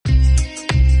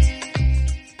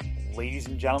Ladies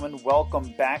and gentlemen,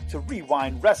 welcome back to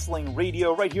Wre-Wind Wrestling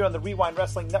Radio, right here on the Wre-Wind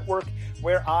Wrestling Network,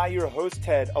 where I, your host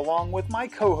Ted, along with my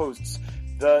co-hosts,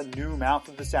 the new mouth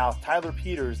of the South, Tyler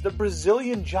Peters, the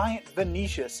Brazilian giant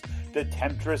Vinicius, the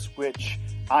temptress witch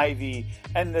Ivy,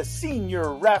 and the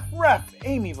senior ref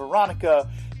Amy Veronica,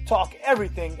 talk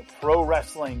everything pro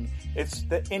wrestling. It's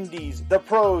the indies, the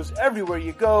pros, everywhere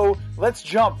you go. Let's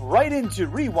jump right into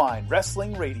Wre-Wind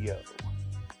Wrestling Radio.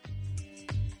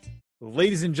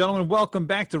 Ladies and gentlemen, welcome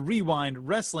back to Wre-Wind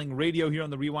Wrestling Radio here on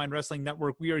the Wre-Wind Wrestling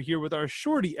Network. We are here with our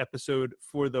shorty episode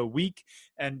for the week,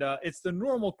 and it's the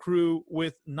normal crew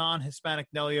with non-Hispanic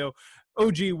Nelio.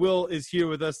 OG Will is here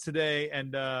with us today,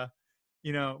 and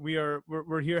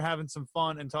we're here having some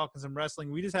fun and talking some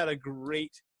wrestling. We just had a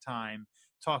great time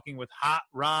talking with Hot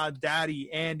Rod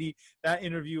Daddy Andy. That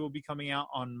interview will be coming out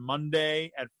on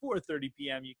Monday at 4:30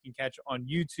 p.m. You can catch on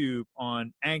YouTube,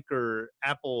 on Anchor,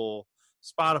 Apple,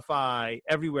 Spotify,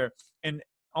 everywhere, and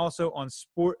also on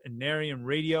Sportanarium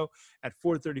Radio at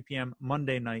 4:30 p.m.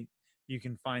 Monday night. You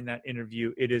can find that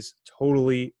interview. It is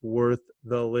totally worth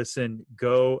the listen.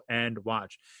 Go and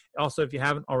watch. Also, if you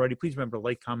haven't already, please remember to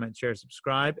like, comment, share,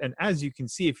 subscribe. And as you can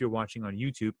see, if you're watching on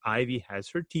YouTube, Ivy has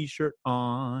her t-shirt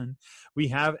on. We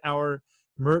have our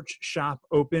merch shop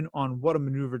open on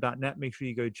whatamaneuver.net. Make sure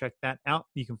you go check that out.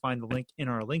 You can find the link in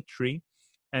our link tree.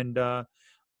 And,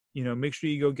 make sure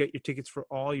you go get your tickets for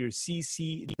all your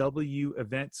CCW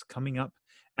events coming up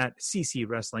at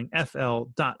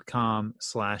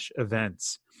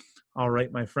ccwrestlingfl.com/events. All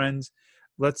right, my friends,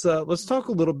 let's talk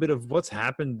a little bit of what's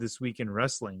happened this week in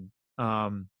wrestling.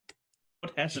 What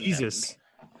hasn't happened?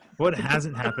 What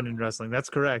hasn't happened in wrestling? That's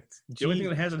correct. The only thing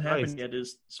that hasn't happened yet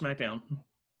is SmackDown.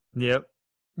 Yep.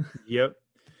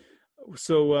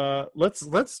 So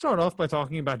let's start off by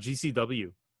talking about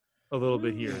GCW a little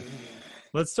bit here.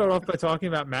 Let's start off by talking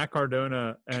about Matt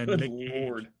Cardona and Good Nick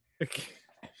Lord. Gage.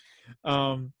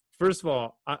 First of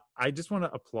all, I just want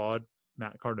to applaud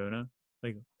Matt Cardona,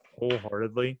 like,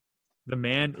 wholeheartedly. The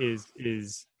man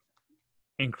is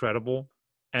incredible,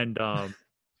 and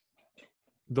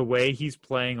the way he's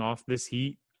playing off this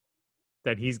heat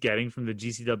that he's getting from the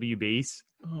GCW base,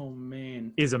 oh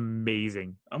man, is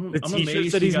amazing. I'm T-shirts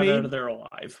amazed that he he's got made, out of there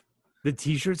alive. the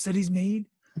t-shirts that he's made.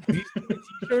 Have you seen the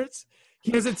t-shirts?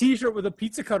 He has a t-shirt with a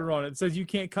pizza cutter on it that says, "You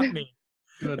can't cut me."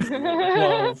 Good.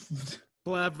 Well,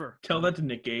 Clever. Tell that to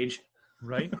Nick Gage.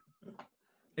 Right?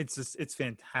 It's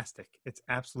fantastic. It's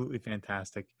absolutely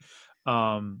fantastic. He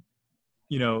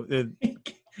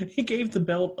gave the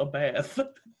belt a bath.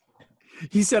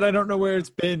 He said, "I don't know where it's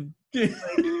been." The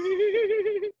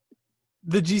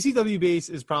GCW base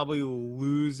is probably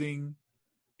losing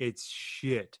its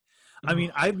shit. I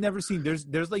mean, I've never seen,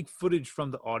 there's like footage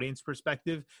from the audience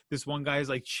perspective. This one guy is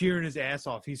like cheering his ass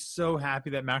off. He's so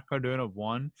happy that Matt Cardona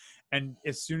won. And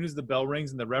as soon as the bell rings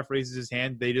and the ref raises his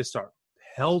hand, they just start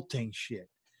pelting shit.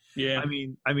 Yeah. I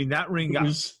mean that ring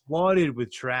got flooded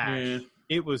with trash. Yeah.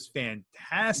 It was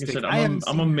fantastic. Like I said,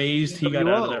 I'm amazed he got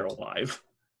out of there alive.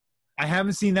 I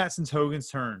haven't seen that since Hogan's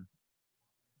turn.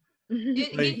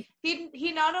 He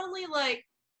not only like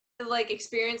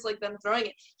experienced like them throwing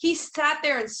it, he sat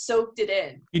there and soaked it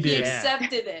in. He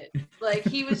accepted it. Like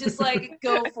he was just like,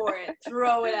 go for it,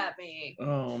 throw it at me.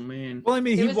 Oh man. Well, I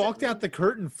mean, he walked out the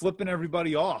curtain flipping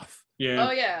everybody off. Yeah.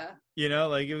 Oh yeah.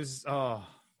 Like it was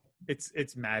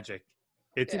it's magic.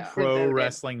 It's pro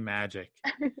wrestling magic.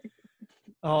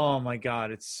 Oh my God,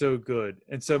 it's so good.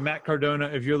 And so Matt Cardona,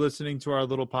 if you're listening to our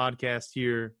little podcast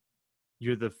here,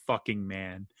 you're the fucking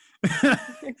man.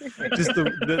 Just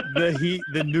the heat,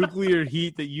 the nuclear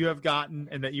heat that you have gotten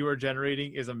and that you are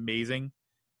generating is amazing,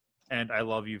 and I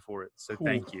love you for it. So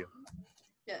thank you.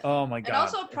 Yeah. Oh my God! And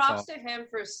also props to him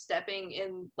for stepping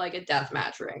in like a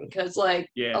deathmatch ring, because a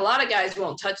lot of guys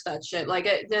won't touch that shit. Like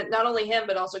not only him,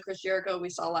 but also Chris Jericho, we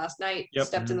saw last night,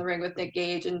 stepped in the ring with Nick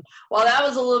Gage, and while that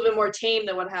was a little bit more tame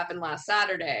than what happened last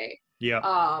Saturday,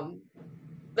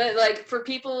 but like for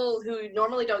people who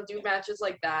normally don't do matches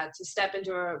like that, to step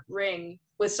into a ring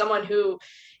with someone who,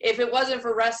 if it wasn't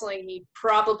for wrestling, he'd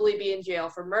probably be in jail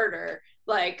for murder.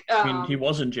 Like, I mean, he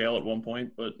was in jail at one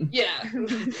point, but yeah,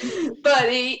 but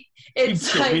he'd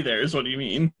still be there, is what you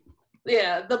mean.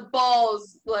 Yeah, the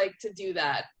balls like to do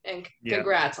that, and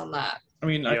congrats on that. I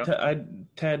mean,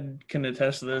 Ted can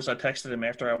attest to this. I texted him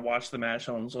after I watched the match,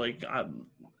 and I was like,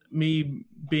 me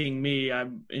being me, I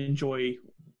enjoy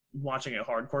watching a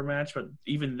hardcore match, but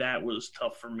even that was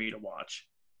tough for me to watch.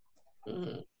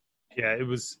 Mm-hmm. Yeah, it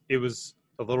was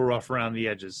a little rough around the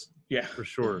edges. Yeah, for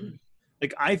sure.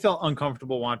 Like, I felt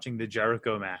uncomfortable watching the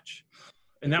Jericho match.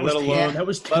 And that was 10. That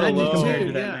was 10 compared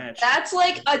to that match. That's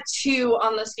like a 2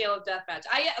 on the scale of deathmatch.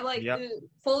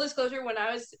 Full disclosure, when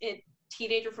I was a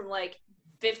teenager from like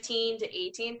 15 to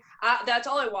 18, that's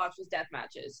all I watched was death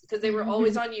matches because they were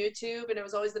always on YouTube and it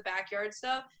was always the backyard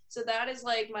stuff. So that is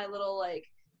like my little like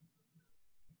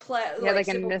like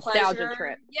a nostalgia pleasure.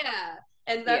 Trip. Yeah.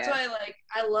 And that's why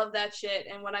I love that shit.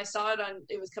 And when I saw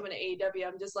it was coming to AEW,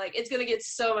 I'm just like, it's gonna get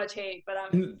so much hate, but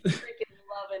I'm freaking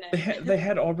loving it. They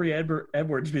had Aubrey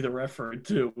Edwards be the referee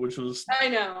too, which was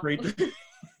great.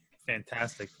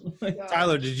 Fantastic.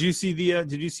 Tyler, did you see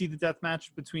the death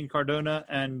match between Cardona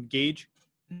and Gage?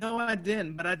 No, I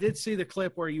didn't, but I did see the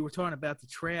clip where you were talking about the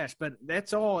trash. But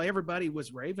that's all everybody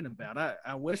was raving about.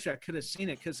 I wish I could have seen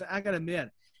it because I got to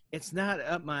admit, it's not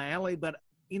up my alley, but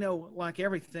like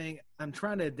everything, I'm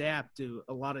trying to adapt to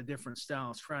a lot of different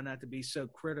styles, trying not to be so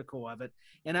critical of it.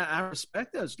 And I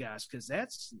respect those guys because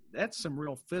that's some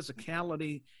real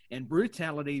physicality and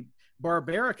brutality.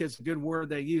 Barbaric is a good word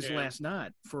they used last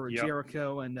night for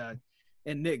Jericho and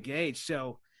Nick Gage.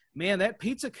 So, man, that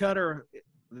pizza cutter,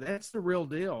 that's the real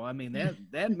deal. I mean,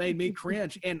 that made me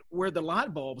cringe. And where the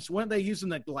light bulbs, weren't they using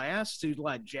the glass to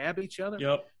like jab each other?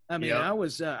 Yep. I mean, I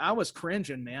was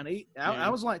cringing, man. I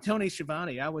was like Tony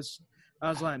Schiavone. I was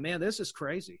like, man, this is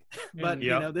crazy. But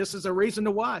this is a reason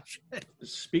to watch.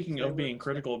 Speaking of being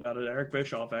critical about it, Eric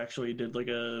Bischoff actually did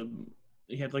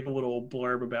he had like a little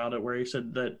blurb about it where he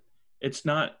said that it's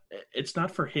not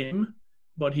for him,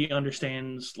 but he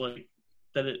understands like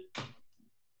that it.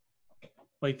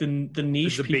 Like the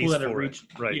niche people that it reaches,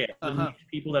 right? Yeah, niche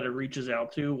people that it reaches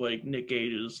out to, like Nick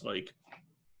Gage is like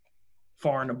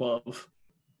far and above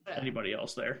anybody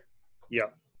else there. Yeah,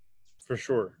 for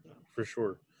sure.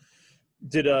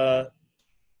 Did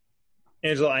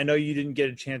Angela? I know you didn't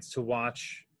get a chance to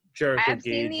watch Jericho Gage. I've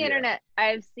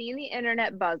seen the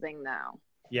internet buzzing though.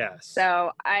 Yes.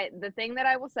 So the thing that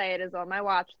I will say, it is on my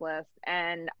watch list,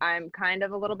 and I'm kind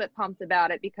of a little bit pumped about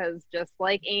it because just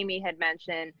like Amy had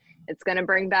mentioned, it's going to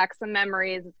bring back some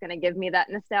memories. It's going to give me that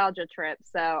nostalgia trip.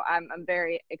 So I'm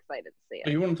very excited to see it.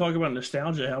 You want to talk about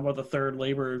nostalgia? How about the third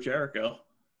labor of Jericho?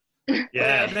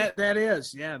 Yeah, that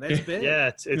is. Yeah, that's big.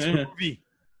 Yeah, it's movie.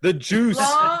 The juice.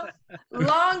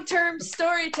 Long-term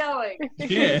storytelling.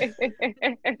 Yeah.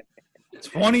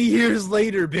 20 years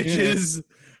later, bitches.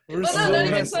 Yeah. Not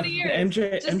even 20 years.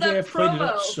 MJF played it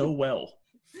up so well.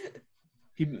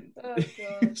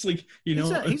 It's like,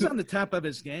 he's on the top of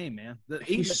his game, man.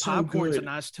 Eating the popcorn's a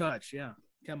nice touch. Yeah,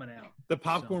 coming out. The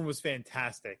popcorn was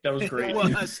fantastic. That was great. It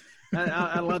was.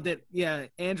 I loved it. Yeah,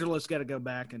 Angela's got to go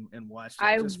back and watch it.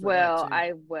 I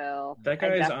will. That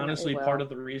guy is honestly part of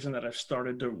the reason that I've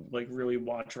started to like really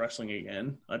watch wrestling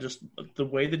again. The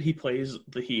way that he plays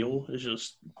the heel is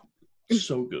just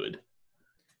so good.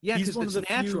 Yeah, because it's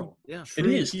natural. Yeah, it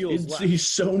is. He's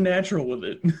so natural with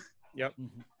it. Yep.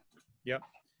 Yep.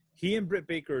 He and Britt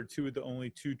Baker are the only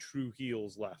two true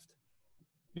heels left.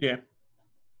 Yeah.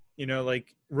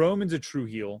 Like Roman's a true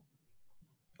heel.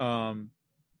 I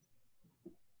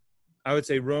would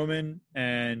say Roman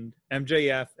and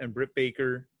MJF and Britt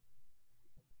Baker.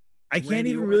 I can't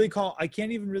even really call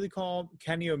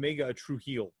Kenny Omega a true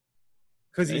heel.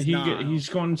 Because he's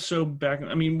gone so back.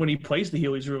 I mean, when he plays the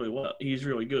heel, he's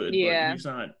really good. Yeah. But he's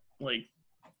not like.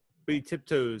 But he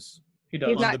tiptoes. He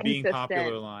does on the being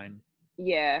popular line.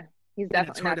 Yeah, he's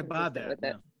definitely it's hard to buy that. With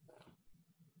it.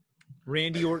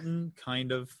 Randy Orton,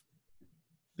 kind of.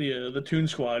 The Toon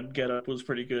Squad getup was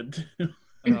pretty good.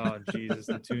 Oh Jesus,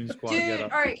 the Toon Squad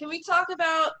getup. All right, can we talk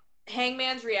about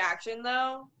Hangman's reaction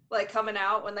though? Like coming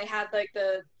out when they had like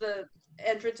the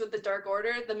entrance with the Dark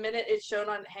Order, the minute it's shown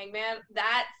on Hangman,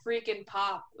 that freaking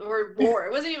pop or roar.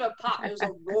 It wasn't even a pop, it was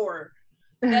a roar.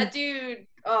 That dude,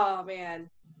 oh man.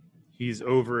 He's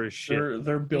over his shit.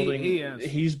 They're building.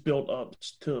 He's built up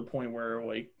to the point where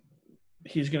like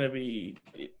he's gonna be.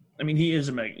 I mean, he's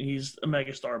a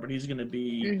megastar, but he's gonna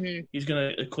be. Mm-hmm. He's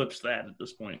gonna eclipse that at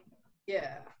this point.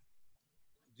 Yeah.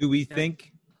 Do we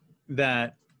think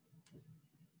that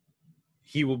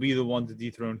he will be the one to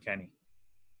dethrone Kenny?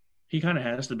 He kind of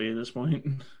has to be at this point.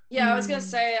 Yeah, I was gonna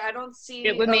say I don't see.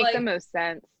 It would make the most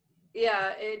sense.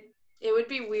 Yeah, it would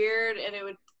be weird, and it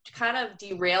would kind of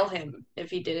derail him if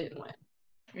he didn't win.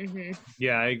 Mm-hmm.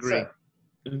 Yeah, I agree.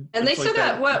 And they still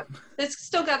got what? It's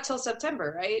still got till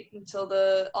September, right? Until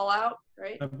the All Out,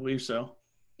 right? I believe so.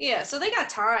 Yeah, so they got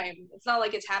time. It's not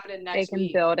like it's happening next week. They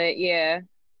can build it, yeah.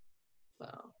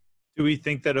 So. Do we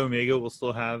think that Omega will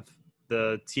still have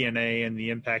the TNA and the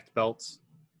Impact belts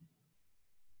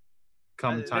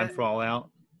come time for All Out?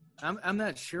 I'm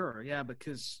not sure. Yeah,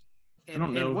 because I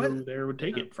don't know who there would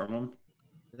take it from him.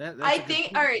 I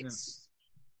think. All right.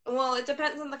 Well, it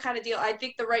depends on the kind of deal. I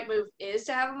think the right move is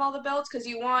to have him all the belts because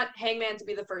you want Hangman to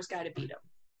be the first guy to beat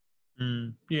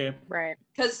him. Yeah. Right.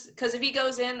 Because if he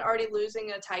goes in already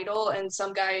losing a title and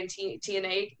some guy in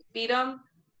TNA beat him,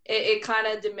 it kind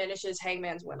of diminishes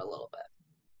Hangman's win a little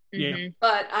bit. Yeah.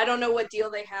 But I don't know what deal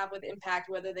they have with Impact,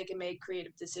 whether they can make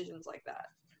creative decisions like that.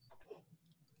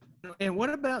 And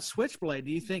what about Switchblade?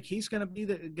 Do you think he's going to be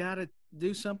the guy to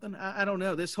do something? I don't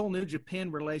know. This whole New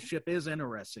Japan relationship is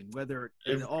interesting, whether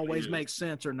it always makes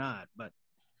sense or not. But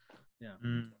yeah,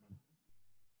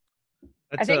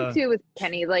 I think too with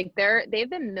Kenny, like they've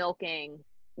been milking,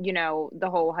 the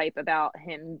whole hype about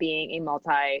him being a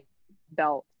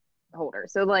multi-belt holder.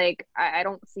 So like I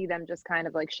don't see them just kind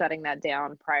of like shutting that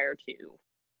down prior to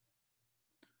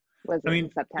in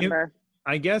September.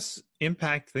 I guess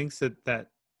Impact thinks that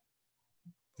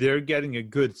they're getting a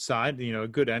good side, a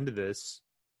good end of this,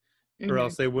 or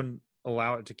else they wouldn't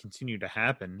allow it to continue to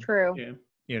happen. True.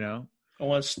 Yeah.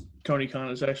 Unless Tony Khan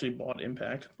has actually bought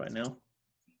Impact by now.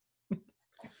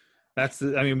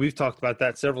 We've talked about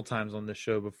that several times on this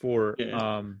show before.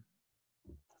 Yeah.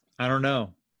 I don't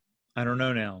know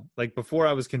now. Like before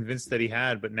I was convinced that he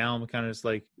had, but now I'm kind of just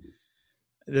like,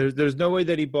 there's no way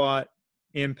that he bought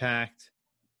Impact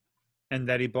and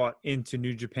that he bought into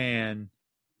New Japan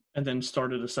and then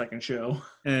started a second show.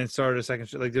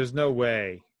 Like, there's no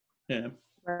way. Yeah.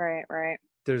 Right.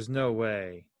 There's no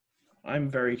way. I'm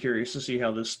very curious to see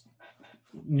how this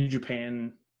New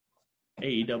Japan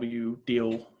AEW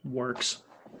deal works.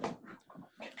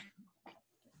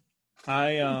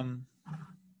 Well,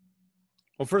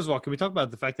 first of all, can we talk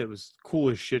about the fact that it was cool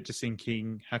as shit to see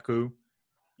King Haku?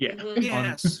 Yeah.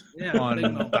 Yes.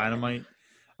 On Dynamite.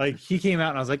 Like, he came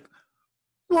out and I was like,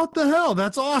 what the hell?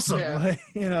 That's awesome.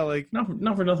 Yeah.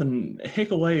 Not for nothing.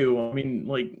 Hikuleo, I mean,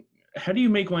 like, how do you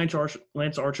make Lance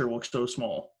Archer look so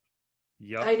small?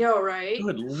 Yep. I know, right?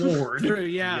 Good Lord. True,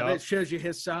 yeah. That shows you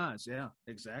his size. Yeah,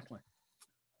 exactly.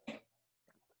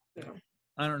 Yeah.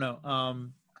 I don't know.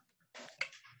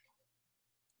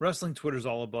 Wrestling Twitter's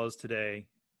all abuzz today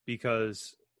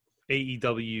because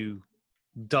AEW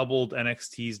doubled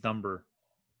NXT's number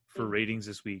for ratings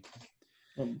this week.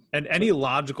 And any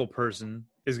logical person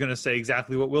is going to say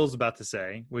exactly what Will's about to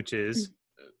say, which is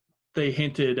they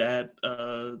hinted at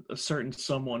a certain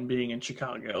someone being in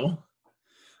Chicago.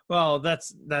 Well,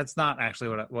 that's not actually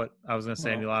what I was going to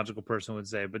say. Any logical person would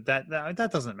say, but that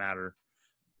doesn't matter.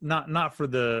 Not for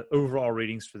the overall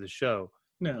ratings for the show.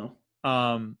 No.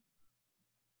 A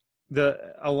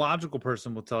logical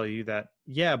person will tell you that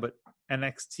but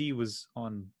NXT was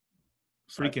on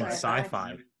freaking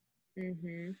Sci-Fi.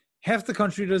 Mm-hmm. Half the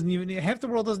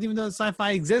world doesn't even know that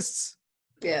Sci-Fi exists.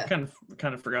 Yeah. Kind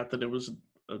of forgot that it was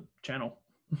a channel.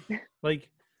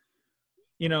 Like,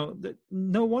 no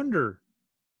wonder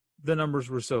the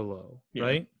numbers were so low,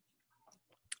 right?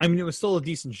 I mean, it was still a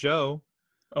decent show.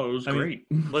 Oh, it was great.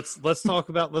 Let's talk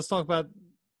about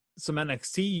some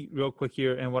NXT real quick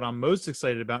here, and what I'm most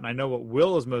excited about, and I know what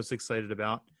Will is most excited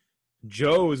about.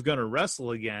 Joe is going to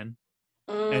wrestle again,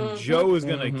 and Joe is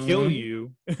going to kill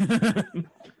you.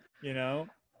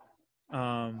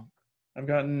 I've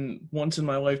gotten once in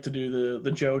my life to do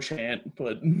the Joe chant,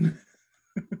 but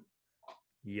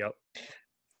Yep.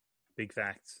 Big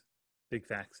facts.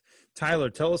 Tyler,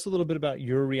 tell us a little bit about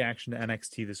your reaction to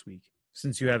NXT this week,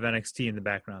 since you have NXT in the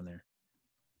background there.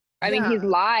 I mean, he's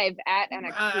live at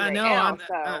NXT right now.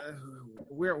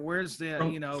 Where's the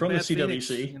from the CWC?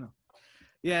 Phoenix,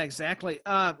 Yeah, exactly.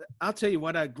 I'll tell you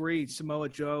what, I agree. Samoa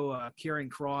Joe carrying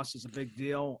Cross is a big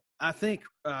deal. I think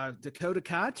Dakota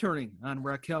Kai turning on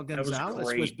Raquel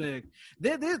Gonzalez was big.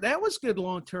 That was good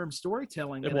long-term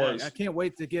storytelling. It was. I can't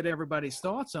wait to get everybody's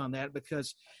thoughts on that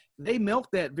because they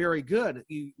milked that very good.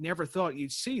 You never thought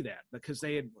you'd see that because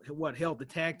they had held the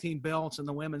tag team belts in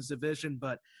the women's division,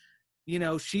 but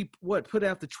she put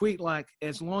out the tweet like,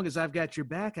 as long as I've got your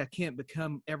back, I can't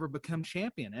ever become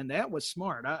champion. And that was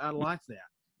smart. I like that,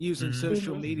 using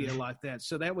social media like that.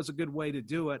 So that was a good way to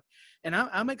do it. And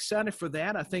I'm excited for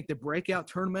that. I think the breakout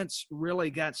tournaments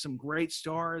really got some great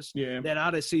stars. Yeah. That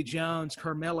Odyssey Jones,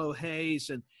 Carmelo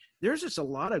Hayes, and there's just a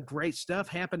lot of great stuff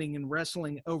happening in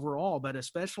wrestling overall, but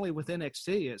especially with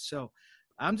NXT. So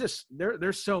I'm just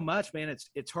there's so much, man.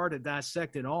 It's hard to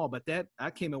dissect it all, but that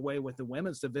I came away with the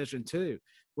women's division too,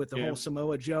 with the whole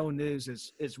Samoa Joe news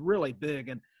is really big,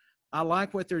 and I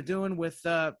like what they're doing with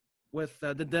the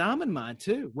Diamond Mine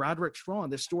too. Roderick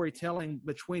Strong, the storytelling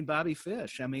between Bobby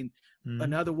Fish. I mean,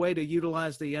 another way to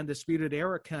utilize the Undisputed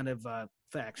Era kind of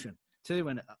faction too,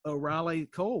 and O'Reilly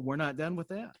Cole. We're not done with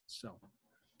that. So,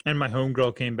 and my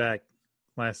homegirl came back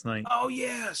last night. Oh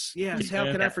yes. How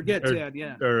could I forget, Ted?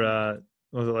 Yeah. Or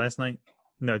was it last night?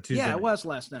 No, Tuesday. Yeah, night. it was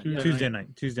last night. Tuesday night.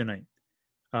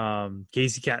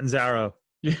 Casey Catanzaro.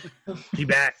 She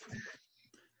back.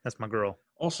 That's my girl.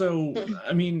 Also,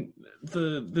 I mean,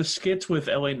 the skits with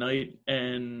LA Knight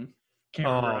and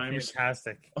Cameron Grimes.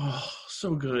 Fantastic. Oh,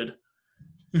 so good.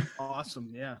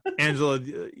 Awesome, yeah. Angela,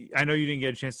 I know you didn't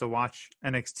get a chance to watch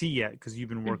NXT yet because you've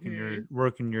been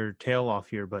working your tail off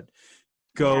here, but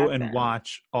go and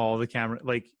watch all the Cameron.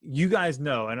 Like, you guys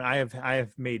know, and I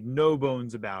have made no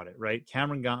bones about it, right?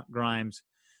 Cameron Grimes,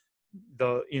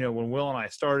 when Will and I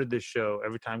started this show,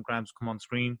 every time Grimes come on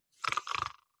screen,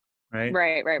 right?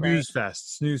 Right.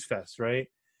 Snooze fest, right?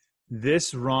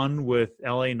 This run with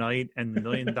LA Knight and the $1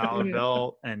 Million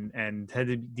Belt and Ted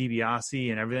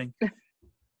DiBiase and everything.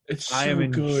 It's so I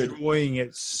am good. enjoying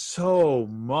it so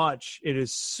much. It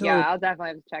is so. Yeah, I'll definitely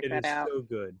have to check that out. It is so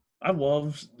good. I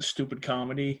love stupid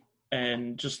comedy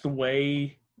and just the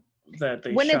way that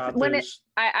they shot this.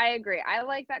 I agree. I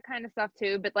like that kind of stuff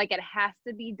too, but like it has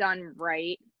to be done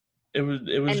right. It was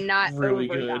and not really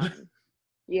overdone. Good.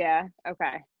 Yeah.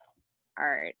 Okay. All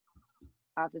right.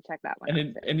 I'll have to check that one.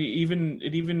 And it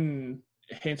even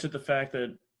hints at the fact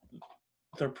that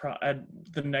they're at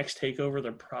the next takeover,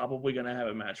 they're probably going to have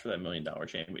a match for that $1 Million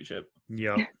Championship.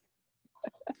 Yep.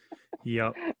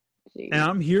 Yep. And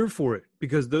I'm here for it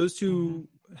because those two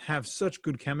have such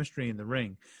good chemistry in the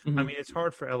ring. Mm-hmm. I mean, it's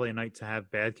hard for LA Knight to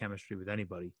have bad chemistry with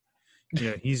anybody.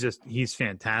 He's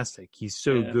fantastic. He's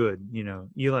so good.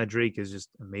 Eli Drake is just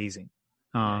amazing.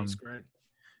 He's great.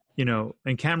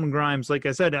 And Cameron Grimes, like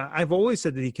I said, I've always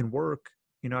said that he can work.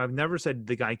 I've never said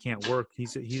the guy can't work.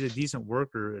 He's a decent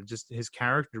worker. Just his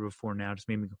character before now just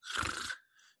made me go,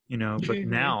 but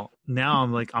now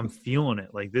I'm like, I'm feeling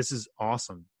it. Like, this is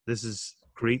awesome. This is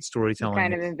great storytelling.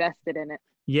 Kind of invested in it.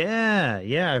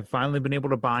 Yeah. I've finally been able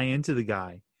to buy into the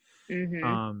guy.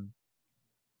 Mm-hmm.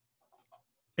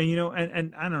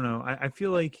 And I don't know. I feel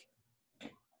like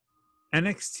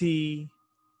NXT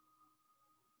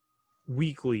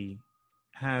Weekly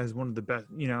has one of the best,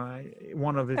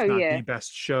 one of, if not the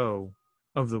best show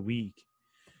of the week.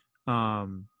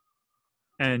 And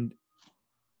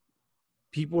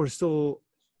people are still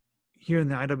here in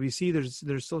the IWC.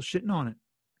 They're still shitting on it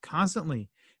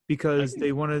constantly because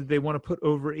they want to put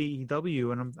over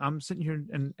AEW. And I'm sitting here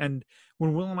and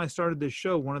when Will and I started this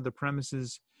show, one of the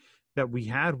premises that we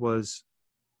had was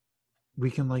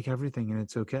we can like everything and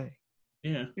it's okay.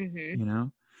 Yeah. Mm-hmm.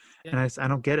 And I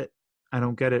don't get it. I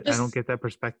don't get it. I don't get that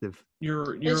perspective.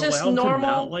 You're allowed to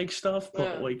not like stuff,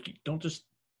 but like, don't just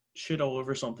shit all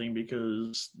over something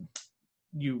because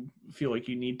you feel like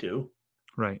you need to.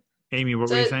 Right. Amy, what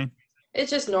were you saying? It's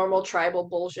just normal tribal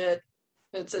bullshit.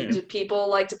 People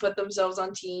like to put themselves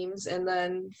on teams and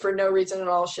then for no reason at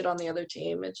all shit on the other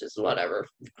team. It's just whatever.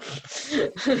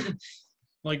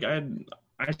 Like I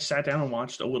sat down and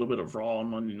watched a little bit of Raw on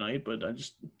Monday night, but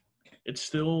it's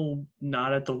still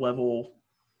not at the level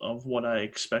of what I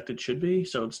expect it should be,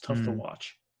 so it's tough to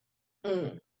watch.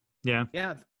 Yeah.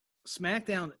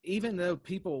 SmackDown, even though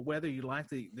people, whether you like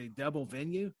the double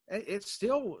venue, it's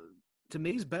still, to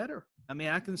me, is better. I mean,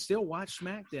 I can still watch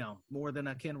SmackDown more than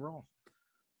I can Raw.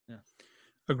 Yeah.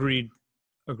 Agreed.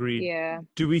 Yeah.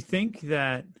 Do we think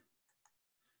that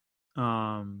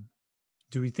SmackDown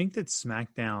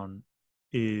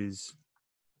is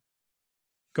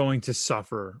going to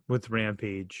suffer with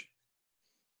Rampage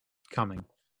coming?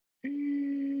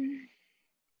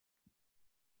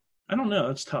 I don't know.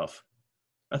 It's tough.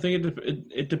 I think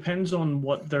it depends on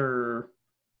what their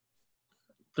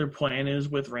plan is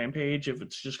with Rampage. If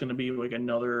it's just going to be like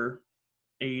another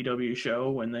AEW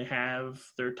show and they have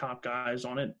their top guys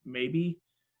on it, maybe.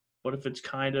 But if it's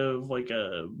kind of like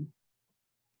an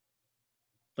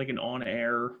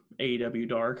on-air AEW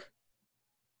Dark,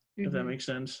 if that makes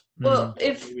sense. Well,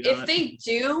 if they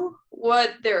do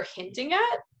what they're hinting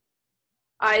at,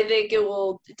 I think it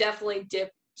will definitely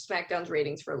dip SmackDown's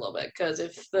ratings for a little bit, because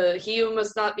if the He Who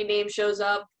Must Not Be Named shows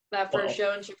up that first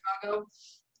show in Chicago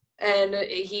and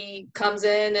he comes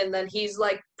in and then he's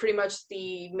like pretty much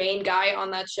the main guy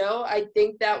on that show, I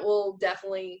think that will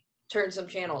definitely turn some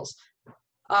channels.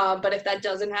 But if that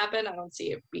doesn't happen, I don't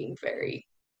see it being very...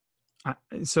 I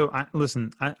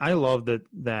love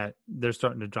that they're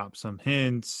starting to drop some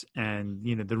hints, and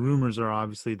the rumors are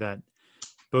obviously that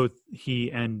both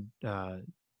he and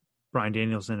Bryan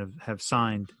Danielson have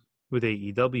signed with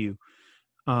AEW.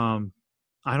 I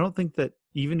don't think that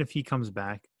even if he comes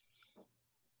back,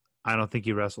 I don't think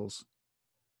he wrestles.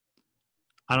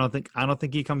 I don't think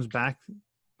he comes back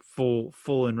full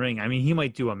in ring. I mean, he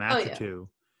might do a match or two,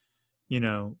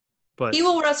 but he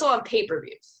will wrestle on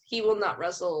pay-per-views. He will not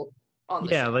wrestle on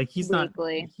the show. Like he's not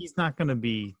going to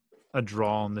be a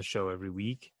draw on the show every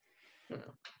week.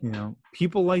 You know,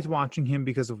 people liked watching him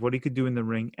because of what he could do in the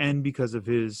ring and because of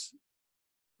his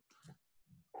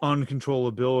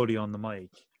uncontrollability on the mic,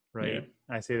 right? Yeah.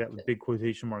 I say that with big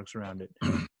quotation marks around it.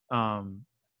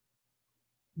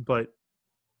 But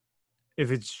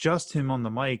if it's just him on the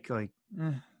mic, like,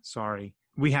 sorry.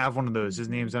 We have one of those. His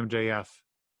name's MJF.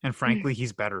 And frankly,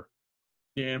 he's better.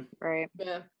 Yeah. Right.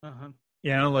 Yeah.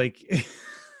 You know, like,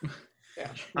 Yeah.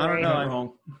 I don't Right. know. Not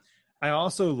wrong. I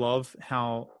also love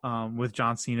how, with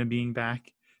John Cena being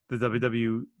back, the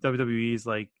WWE is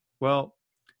like, well,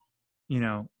 you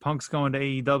know, Punk's going to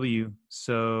AEW,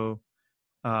 so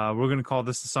we're going to call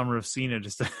this the Summer of Cena.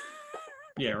 Just to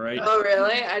Yeah, right. Oh,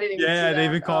 really? I didn't even see that.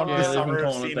 they've been calling it the Yeah, they've Summer been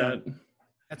of calling it Cena. that.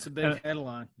 That's a big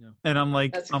headline. Yeah. And I'm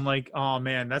like, That's- oh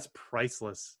man, that's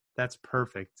priceless. That's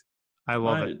perfect. I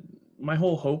love it. My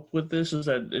whole hope with this is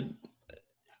that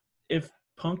if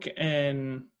Punk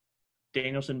and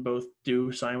Danielson both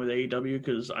do sign with AEW,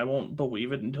 because I won't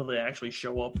believe it until they actually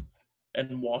show up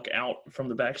and walk out from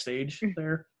the backstage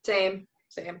there. Same.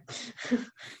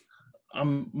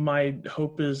 My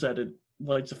hope is that it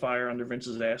lights a fire under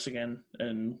Vince's ass again,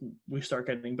 and we start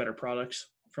getting better products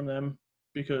from them.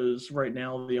 Because right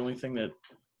now, the only thing that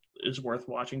is worth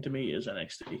watching to me is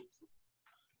NXT.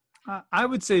 I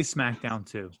would say SmackDown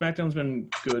too. SmackDown's been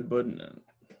good, but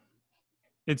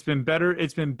It's been better.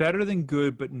 It's been better than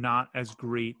good, but not as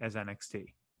great as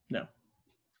NXT. no,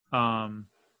 Um,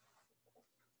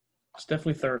 it's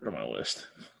definitely third on my list.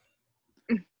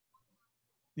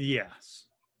 yes,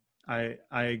 I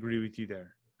agree with you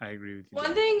there. I agree with you.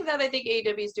 One there. thing that I think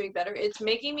AEW is doing better, it's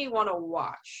making me want to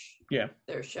watch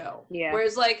their show. Yeah.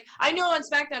 Whereas, like, I know on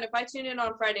SmackDown, if I tune in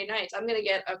on Friday nights, I'm going to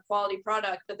get a quality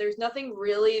product, but there's nothing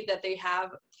really that they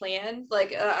have planned.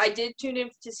 Like, I did tune in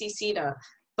to see Cena,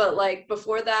 but, like,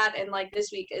 before that and, like,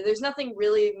 this week, there's nothing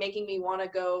really making me want to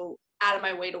go out of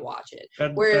my way to watch it.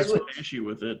 That's my issue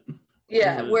with it.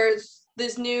 Yeah, whereas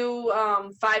this new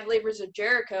 5 Labors of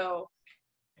Jericho,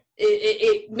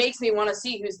 it makes me want to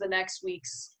see who's the next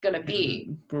week's going to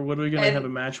be. Or what are we going to have a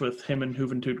match with him and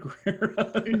Juventud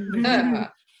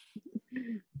Guerrera?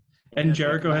 And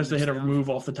Jericho has to hit a move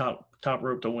off the top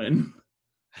rope to win.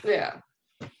 Yeah.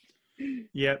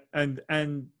 Yeah, and I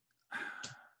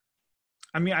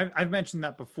mean, I've mentioned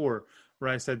that before,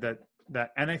 where I said that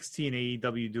NXT and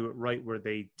AEW do it right, where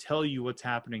they tell you what's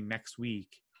happening next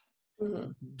week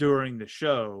during the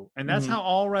show, and that's how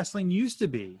all wrestling used to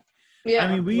be. Yeah,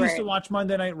 I mean, we used to watch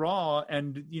Monday Night Raw,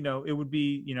 and it would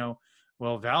be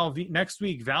well, next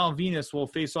week Val Venus will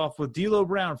face off with D'Lo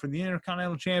Brown for the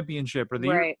Intercontinental Championship or the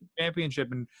European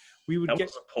Championship, and we would get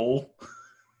a poll.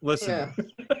 Listen.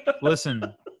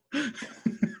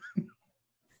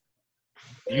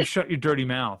 You shut your dirty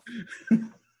mouth.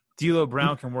 D'Lo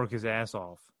Brown can work his ass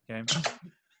off. Okay.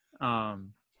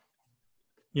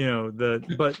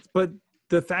 But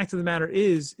the fact of the matter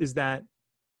is that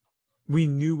we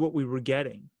knew what we were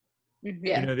getting.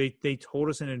 Yeah. They told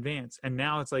us in advance, and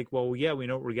now it's like, well, yeah, we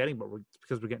know what we're getting, but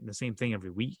because we're getting the same thing every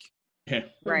week. Yeah.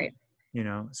 Right.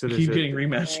 So we keep getting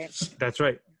rematches. That's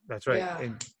right. Yeah.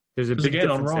 And there's a big again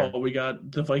on difference Raw. there. We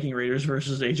got the Viking Raiders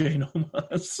versus AJ and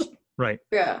Omos. Right.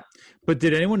 Yeah. But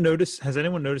has anyone noticed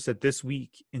that this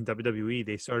week in WWE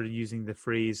they started using the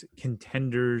phrase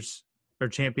contenders or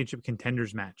championship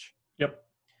contenders match? Yep.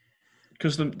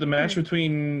 Because the match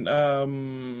between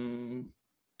Damian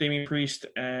Priest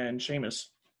and Sheamus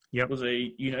was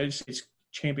a United States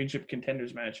Championship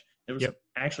contenders match. It was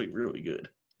actually really good.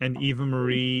 And Eva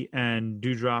Marie and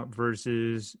Doudrop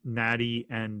versus Natty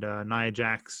and Nia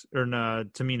Jax or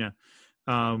Tamina.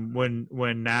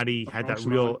 When Natty had that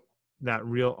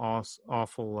real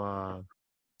awful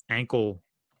ankle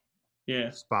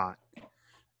spot.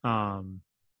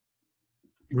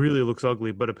 Really looks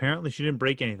ugly, but apparently she didn't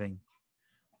break anything.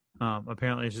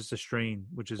 Apparently it's just a strain,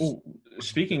 which is. Ooh,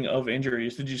 speaking of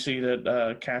injuries, did you see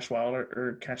that Cash Wheeler?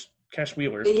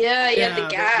 Yeah, the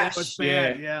gash. That was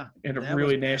bad. Yeah. He had a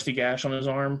really nasty gash on his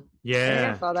arm.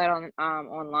 Yeah. I saw that on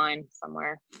online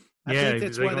somewhere. I think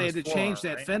that's why they had to change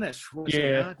that finish.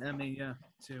 Yeah. I mean,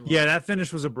 yeah. That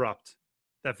finish was abrupt.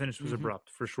 Abrupt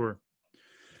for sure.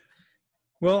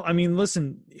 Well, I mean,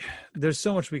 listen, there's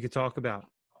so much we could talk about.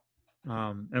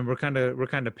 And we're kind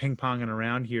of ping-ponging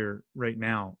around here right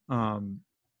now.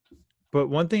 But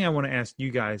one thing I want to ask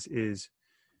you guys is,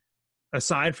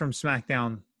 aside from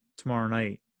SmackDown tomorrow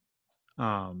night,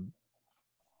 or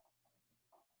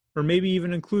maybe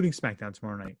even including SmackDown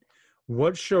tomorrow night,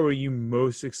 what show are you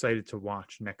most excited to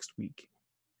watch next week?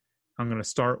 I'm going to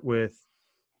start with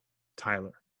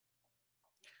Tyler.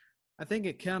 I think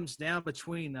it comes down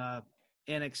between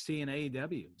NXT and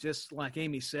AEW. Just like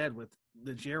Amy said, with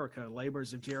the Jericho,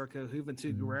 Labors of Jericho,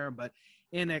 Juventud Guerrera, but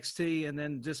NXT, and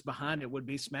then just behind it would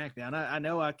be SmackDown. I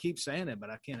know I keep saying it, but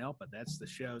I can't help it. That's the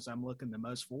shows I'm looking the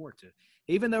most forward to.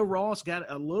 Even though Raw's got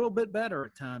a little bit better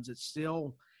at times, it's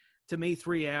still, to me,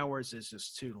 3 hours is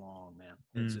just too long, man.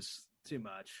 It's just too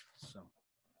much. So,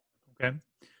 okay,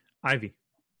 Ivy.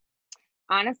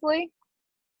 Honestly,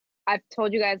 I've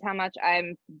told you guys how much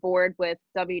I'm bored with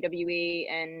WWE,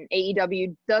 and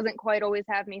AEW doesn't quite always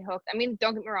have me hooked. I mean,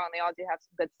 don't get me wrong, they all do have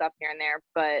some good stuff here and there,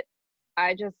 but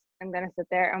I'm going to sit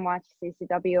there and watch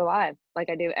CCW live like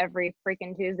I do every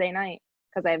freaking Tuesday night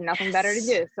because I have nothing better to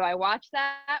do. So I watch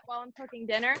that while I'm cooking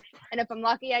dinner, and if I'm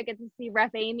lucky, I get to see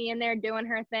Ref Amy in there doing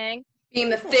her thing.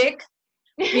 Being thick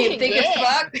as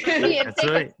fuck. Being That's thick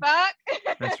right. as fuck.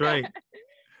 That's right.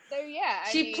 So yeah,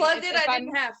 She plugged it. I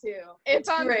didn't have to. If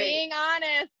I'm being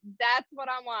honest, that's what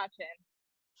I'm watching.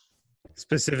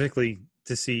 Specifically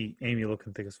to see Amy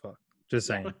looking thick as fuck. Just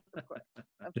saying.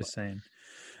 Just saying.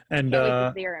 And can't wait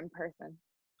to see her in person.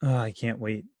 I can't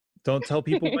wait. Don't tell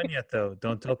people when yet, though.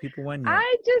 Don't tell people when yet.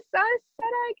 I said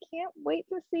I can't wait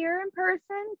to see her in person.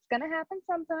 It's gonna happen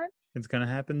sometime. It's gonna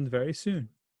happen very soon.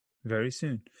 Very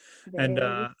soon. Very and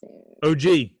soon.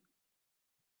 OG.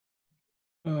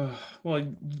 Well,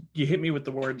 you hit me with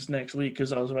the words next week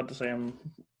because I was about to say I'm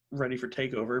ready for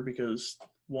TakeOver because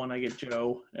 1, I get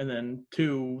Joe, and then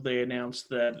 2, they announced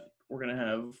that we're going to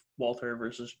have Walter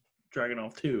versus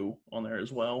Dragunov 2 on there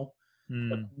as well.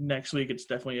 But next week it's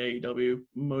definitely AEW,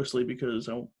 mostly because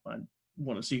I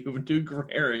want to see Juventud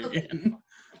Guerrera again.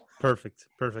 Perfect.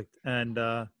 And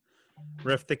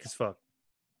Ref thick as fuck.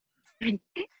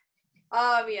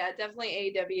 Yeah,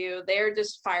 definitely AEW. They're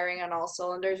just firing on all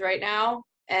cylinders right now.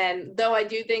 And though I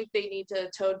do think they need to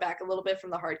tone back a little bit from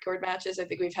the hardcore matches, I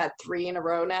think we've had 3 in a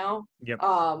row now. Yep.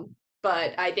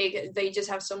 But I think they just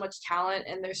have so much talent,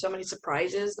 and there's so many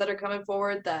surprises that are coming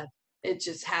forward that it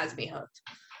just has me hooked.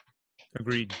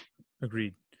 Agreed.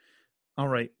 All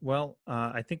right. Well,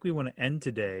 I think we want to end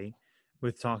today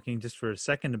with talking just for a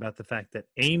second about the fact that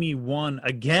Amy won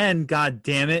again. God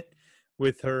damn it!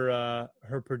 With her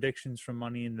predictions from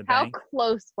Money in the Bank. How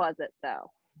close was it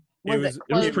though? It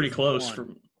was pretty close.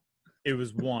 It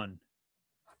was 1.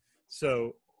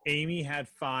 So Amy had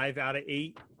 5 out of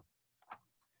 8.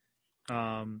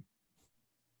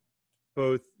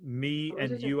 Both me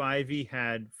and you, Ivy,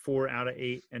 had 4 out of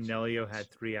 8, and Nelio had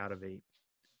 3 out of 8.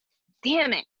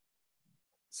 Damn it!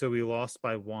 So we lost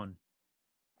by 1.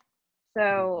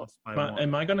 So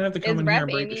am I going to have to come in here and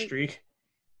break the streak?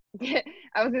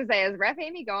 I was gonna say, is Ref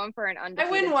Amy going for an undefeated? I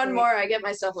win 1 more, I get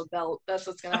myself a belt. That's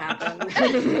what's gonna happen.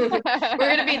 We're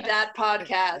gonna be that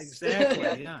podcast.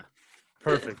 Exactly. Yeah.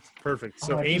 Perfect.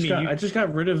 So I just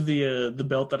got rid of the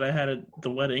belt that I had at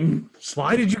the wedding.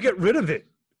 Why did you get rid of it?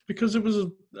 Because it was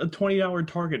a $20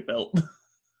 Target belt.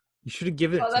 You should have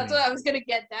given it. Oh, that's what I was gonna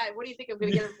get. That. What do you think? I'm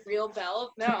gonna get a real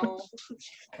belt? No.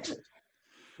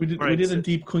 We did a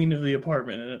deep clean of the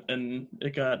apartment, and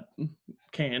it got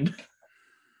canned.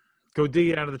 Go dig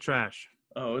it out of the trash.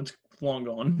 Oh, it's long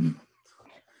gone.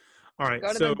 All right.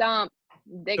 Go to the dump.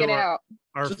 Dig it out.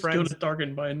 Our Just friends go to Target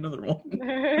and buy another one.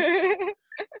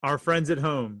 Our friends at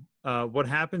home. What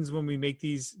happens when we make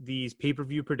these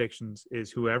pay-per-view predictions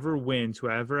is whoever wins,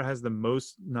 whoever has the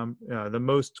most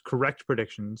correct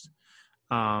predictions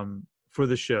for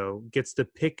the show gets to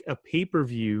pick a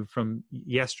pay-per-view from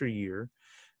yesteryear.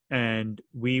 And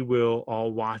we will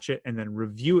all watch it and then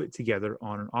review it together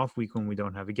on an off week when we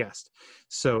don't have a guest.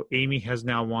 So Amy has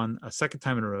now won a second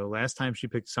time in a row. Last time she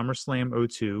picked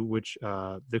SummerSlam 02, which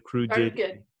the crew did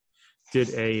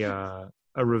a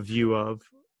review of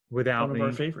without me. One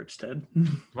of our favorites, Ted.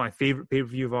 My favorite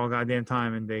pay-per-view of all goddamn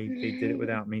time, and they did it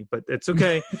without me. But it's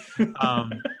okay.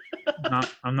 I'm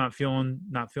not feeling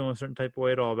a certain type of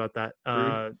way at all about that.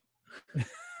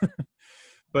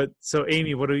 But so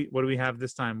Amy, what do we have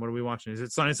this time? What are we watching? Is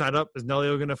it Sunny Side Up? Is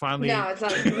Nelio going to finally? No, it's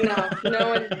not.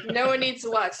 No one needs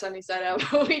to watch Sunny Side Up.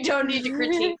 We don't need to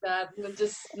critique that.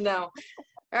 Just no.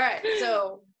 All right,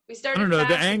 so we started. I don't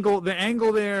know. The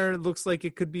angle there looks like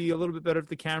it could be a little bit better if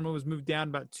the camera was moved down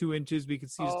about 2 inches. We could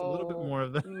see just a little bit more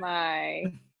of the. My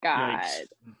God.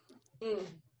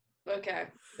 Okay,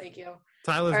 thank you.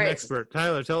 Tyler's an expert.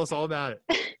 Tyler, tell us all about it.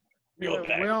 Well,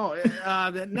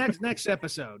 the next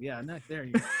episode. Yeah, there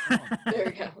you go. There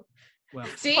we go. Well,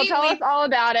 tell us all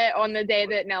about it on the day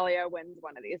that Nelio wins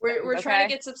one of these. We're trying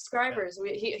to get subscribers.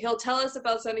 He'll tell us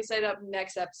about Sunny Side Up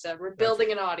next episode. We're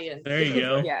building an audience. There you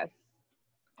go. Yes.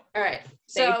 All right.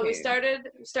 So we started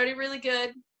really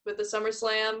good with the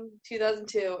SummerSlam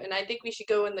 2002, and I think we should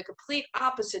go in the complete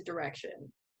opposite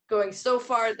direction. going so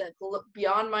far that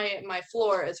beyond my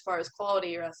floor as far as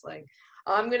quality wrestling.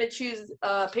 I'm going to choose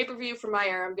a pay-per-view for my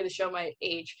era. I'm going to show my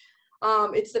age.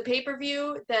 It's the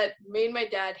pay-per-view that made my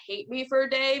dad hate me for a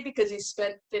day because he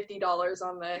spent $50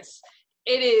 on this.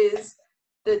 It is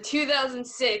the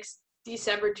 2006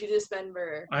 December to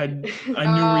Dismember. I knew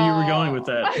where you were going with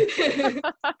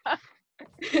that.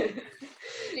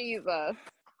 Jesus.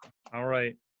 All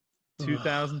right.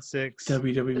 2006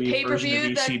 WWE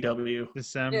version of ECW.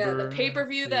 December. Yeah, the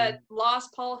pay-per-view that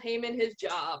lost Paul Heyman his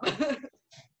job.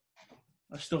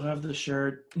 I still have the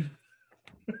shirt.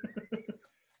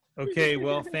 Okay,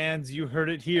 well, fans, you heard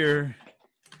it here.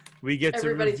 We get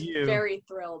Everybody's to review. Very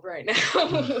thrilled right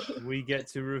now. We get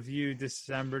to review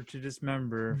December to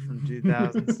Dismember from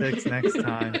 2006 next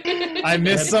time. I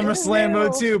missed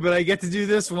SummerSlam 02, but I get to do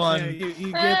this one. Yeah,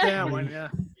 you get that one. Yeah.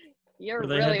 You're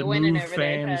They really had to winning move over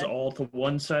there, fans Ted. all to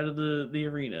one side of the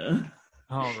arena.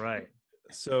 All right.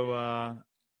 So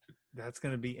that's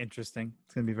going to be interesting.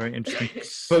 It's going to be very interesting.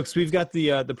 Folks, we've got the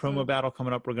promo battle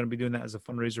coming up. We're going to be doing that as a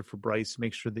fundraiser for Bryce.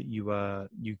 Make sure that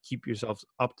you keep yourselves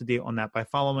up to date on that by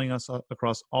following us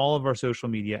across all of our social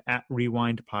media at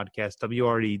Wre-Wind Podcast,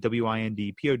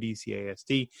 WREWIND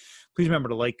PODCAST. Please remember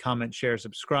to like, comment, share,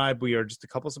 subscribe. We are just a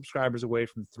couple subscribers away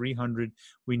from 300.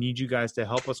 We need you guys to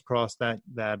help us cross that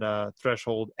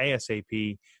threshold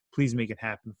ASAP. Please make it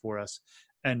happen for us.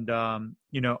 And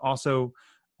also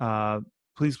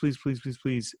please,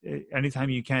 anytime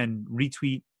you can,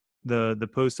 retweet the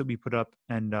post that we put up,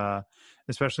 and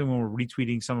especially when we're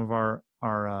retweeting some of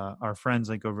our friends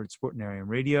like over at Sportinarium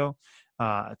Radio,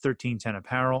 1310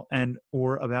 Apparel, and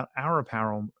or about our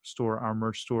apparel store, our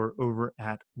merch store over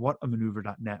at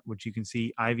whatamaneuver.net, which you can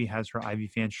see Ivy has her Ivy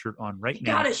fan shirt on right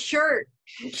now. Got a shirt.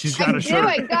 She's got a shirt.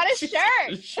 I got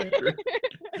a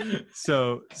shirt.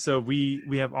 So we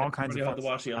have all kinds of You fun have to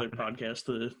watch the other podcast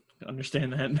to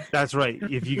understand that. That's right.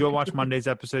 If you go watch Monday's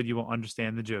episode, you will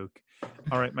understand the joke.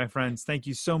 All right, my friends, thank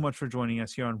you so much for joining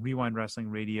us here on Rewind Wrestling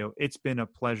Radio. It's been a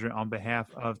pleasure on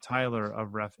behalf of Tyler,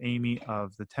 of Ref Amy,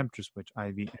 of the Temptress Witch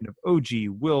Ivy, and of OG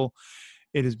Will.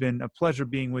 It has been a pleasure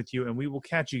being with you, and we will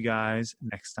catch you guys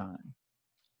next time.